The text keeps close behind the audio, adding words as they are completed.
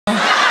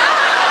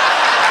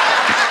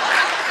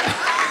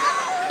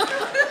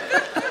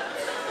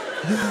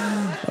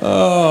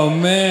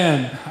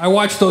I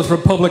watched those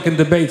Republican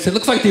debates. It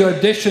looks like the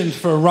auditions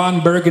for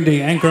Ron Burgundy,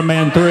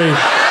 Anchorman 3.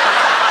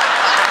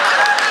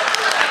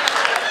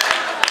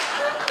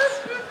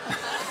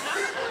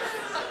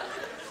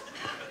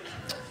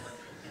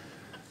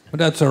 But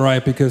that's all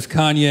right, because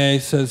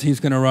Kanye says he's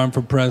going to run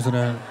for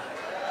president.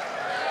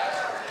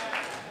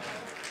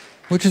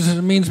 Which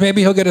means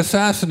maybe he'll get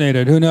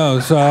assassinated. Who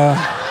knows? Oh,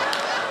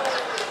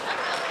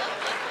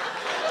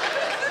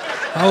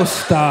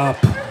 stop.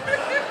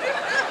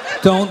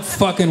 Don't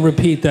fucking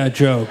repeat that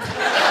joke.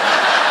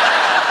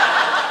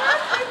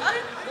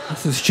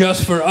 This is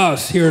just for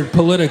us here at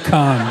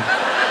Politicon.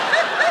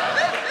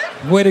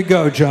 Way to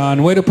go,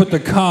 John. Way to put the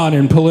con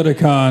in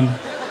Politicon.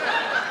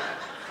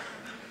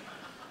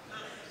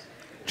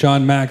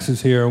 John Max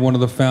is here, one of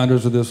the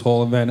founders of this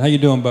whole event. How you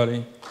doing,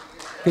 buddy?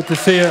 Good to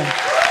see you.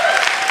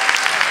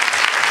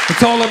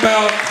 It's all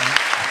about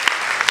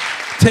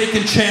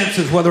taking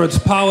chances, whether it's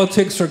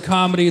politics or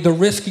comedy. The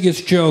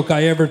riskiest joke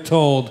I ever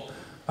told,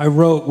 I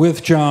wrote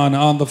with John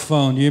on the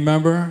phone. Do you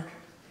remember?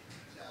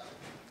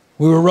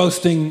 We were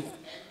roasting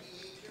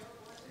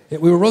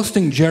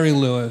Jerry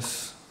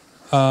Lewis.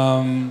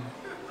 And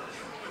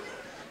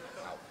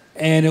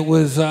it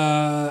was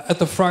at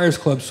the Friars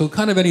Club, so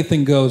kind of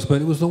anything goes,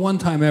 but it was the one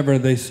time ever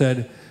they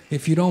said,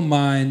 if you don't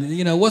mind,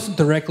 you know, it wasn't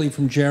directly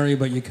from Jerry,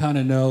 but you kind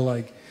of know,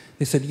 like,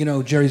 they said, you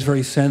know, Jerry's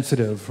very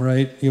sensitive,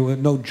 right? You know,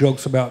 no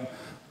jokes about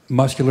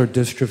muscular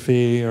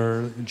dystrophy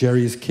or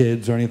Jerry's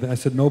kids or anything. I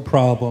said, no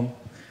problem.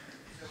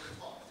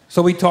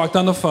 So we talked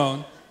on the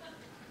phone,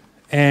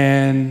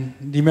 and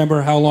do you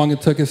remember how long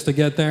it took us to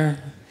get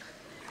there?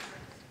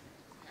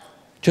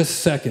 Just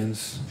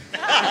seconds.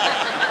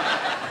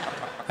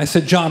 I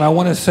said, John, I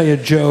want to say a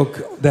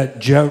joke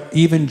that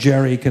even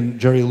Jerry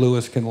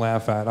Lewis can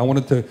laugh at. I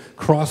wanted to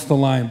cross the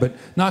line, but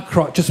not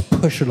cross, just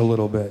push it a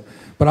little bit.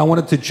 But I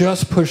wanted to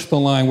just push the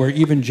line where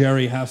even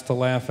Jerry has to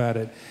laugh at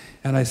it.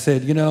 And I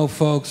said, you know,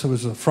 folks, it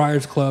was a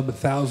Friars Club,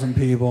 1,000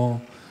 people,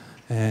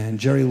 and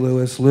Jerry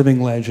Lewis,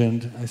 living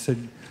legend. I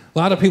said, a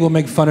lot of people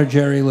make fun of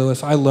Jerry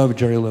Lewis. I love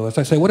Jerry Lewis.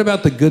 I say, what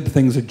about the good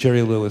things that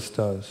Jerry Lewis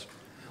does?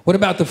 What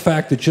about the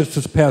fact that just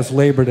this past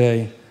Labor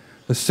Day,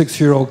 a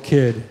 6-year-old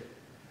kid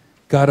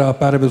got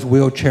up out of his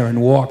wheelchair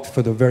and walked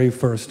for the very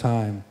first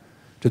time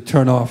to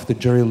turn off the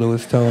Jerry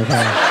Lewis television?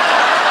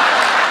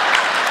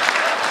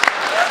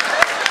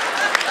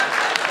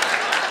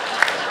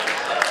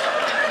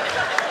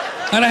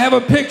 And I have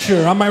a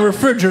picture on my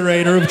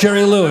refrigerator of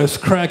Jerry Lewis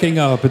cracking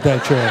up at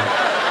that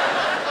joke.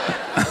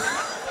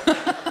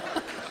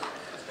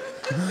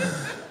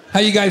 How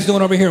you guys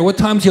doing over here? What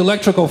time's the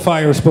electrical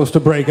fire supposed to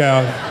break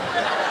out?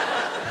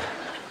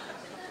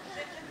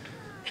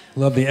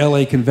 Love the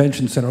LA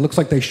Convention Center. Looks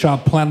like they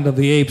shot Planet of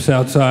the Apes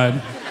outside.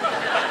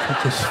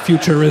 Like this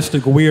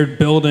futuristic, weird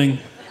building.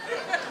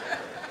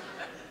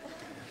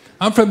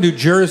 I'm from New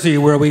Jersey,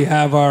 where we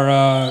have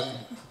our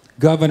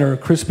Governor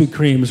Krispy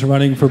Kreme's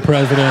running for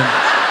president.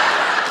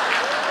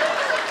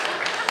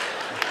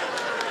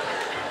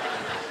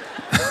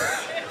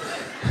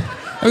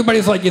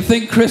 Everybody's like, you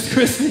think Chris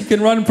Christie can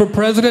run for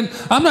president?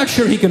 I'm not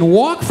sure he can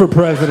walk for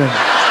president.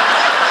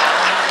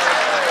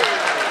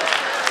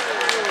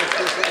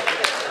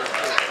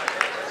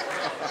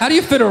 How do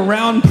you fit a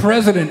round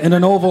president in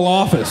an Oval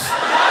Office?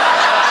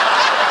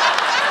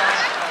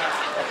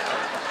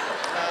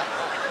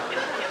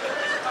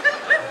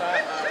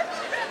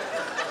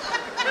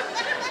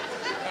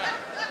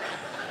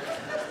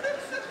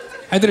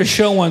 I did a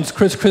show once,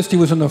 Chris Christie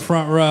was in the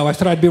front row. I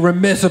said I'd be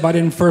remiss if I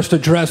didn't first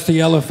address the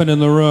elephant in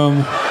the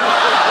room.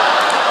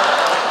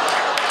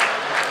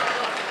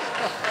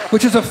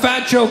 Which is a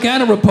fat joke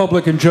and a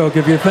Republican joke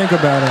if you think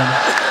about it.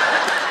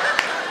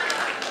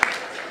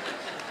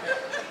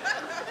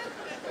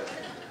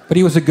 But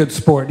he was a good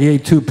sport. He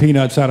ate 2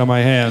 peanuts out of my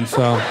hand,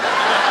 so.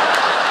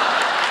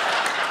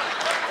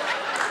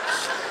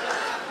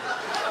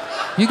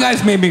 You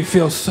guys made me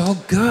feel so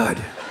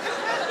good.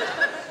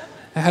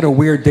 I had a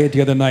weird date the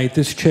other night.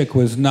 This chick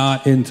was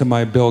not into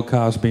my Bill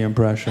Cosby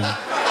impression.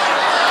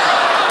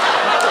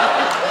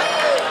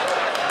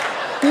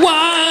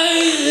 Why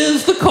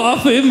is the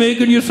coffee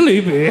making you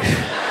sleepy?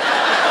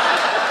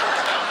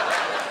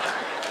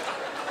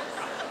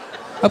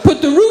 I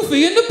put the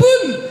roofie in the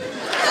pudding.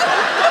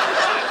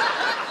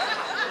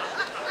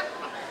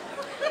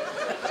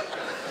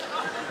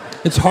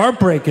 It's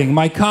heartbreaking.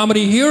 My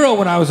comedy hero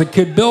when I was a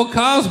kid, Bill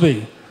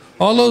Cosby.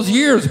 All those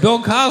years,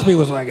 Bill Cosby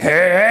was like, hey,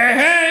 hey,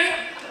 hey.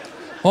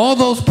 All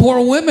those poor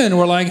women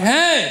were like,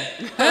 hey,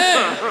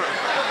 hey.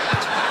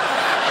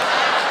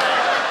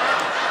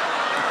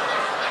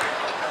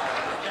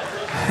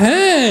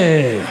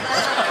 Hey.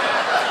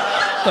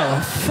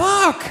 The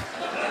fuck?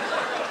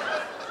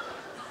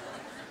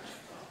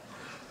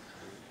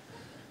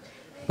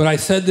 But I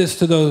said this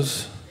to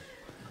those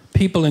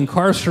people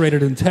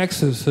incarcerated in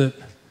Texas that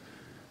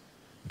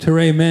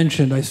Teray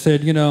mentioned. I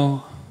said, you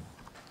know,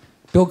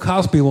 Bill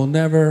Cosby will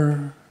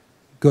never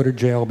go to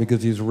jail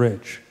because he's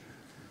rich.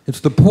 It's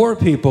the poor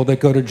people that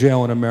go to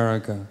jail in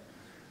America.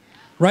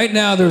 Right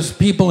now, there's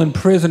people in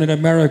prison in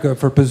America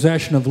for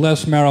possession of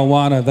less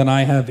marijuana than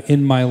I have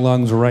in my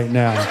lungs right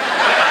now.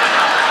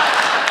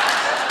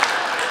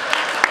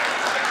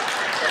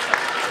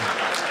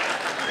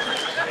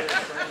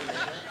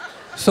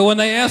 So when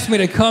they asked me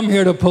to come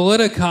here to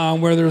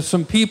Politicon, where there's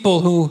some people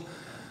who,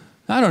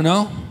 I don't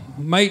know,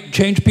 might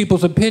change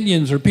people's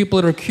opinions or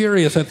people that are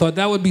curious, I thought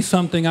that would be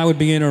something I would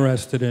be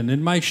interested in.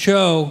 In my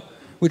show,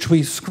 which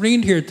we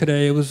screened here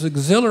today, it was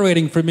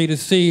exhilarating for me to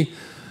see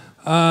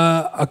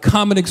a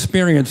common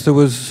experience. There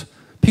was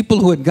people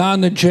who had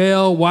gone to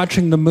jail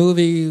watching the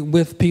movie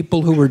with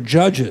people who were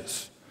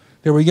judges.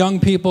 There were young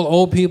people,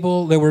 old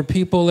people. There were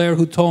people there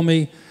who told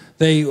me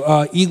they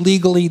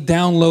illegally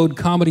download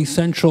Comedy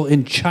Central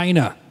in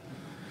China,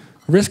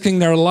 risking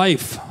their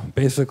life,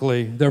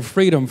 basically, their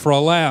freedom for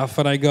a laugh.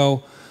 And I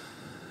go,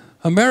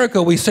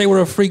 America, we say we're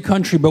a free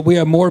country, but we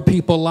have more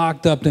people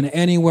locked up than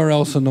anywhere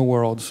else in the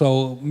world.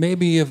 So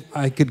maybe if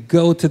I could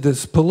go to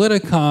this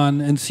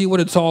Politicon and see what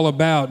it's all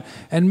about,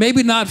 and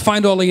maybe not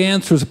find all the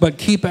answers, but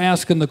keep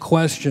asking the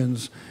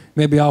questions,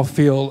 maybe I'll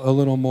feel a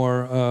little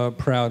more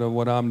proud of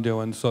what I'm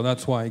doing. So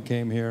that's why I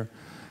came here.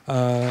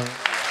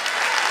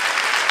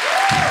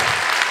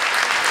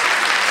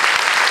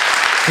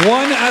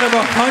 One out of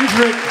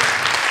 100,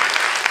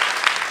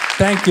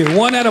 thank you,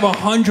 1 out of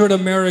 100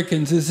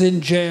 Americans is in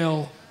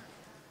jail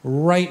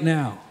right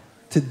now,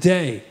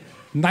 today.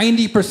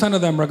 90%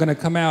 of them are going to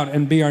come out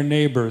and be our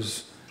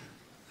neighbors.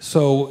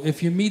 So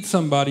if you meet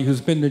somebody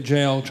who's been to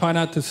jail, try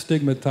not to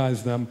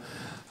stigmatize them.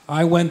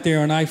 I went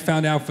there and I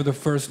found out for the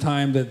first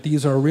time that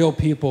these are real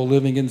people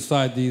living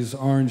inside these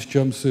orange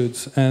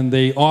jumpsuits, and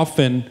they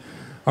often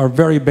are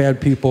very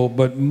bad people,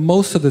 but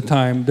most of the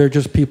time they're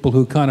just people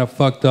who kind of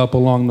fucked up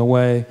along the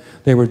way.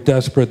 They were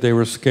desperate, they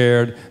were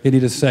scared, they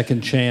need a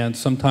second chance.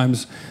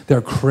 Sometimes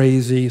they're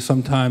crazy,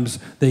 sometimes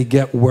they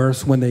get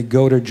worse when they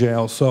go to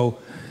jail. So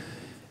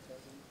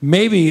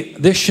maybe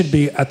this should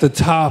be at the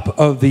top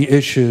of the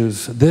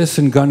issues. This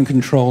and gun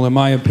control, in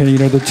my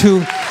opinion, are the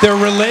two. They're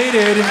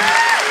related,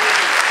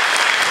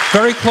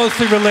 very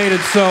closely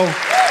related. So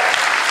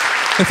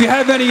if you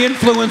have any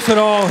influence at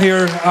all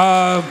here,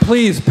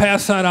 please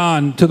pass that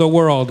on to the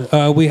world.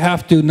 We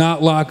have to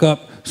not lock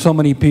up so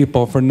many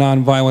people for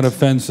nonviolent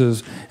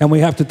offenses, and we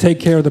have to take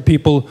care of the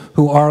people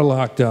who are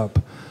locked up.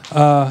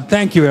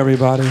 Thank you,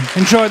 everybody.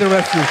 Enjoy the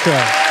rest of your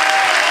show.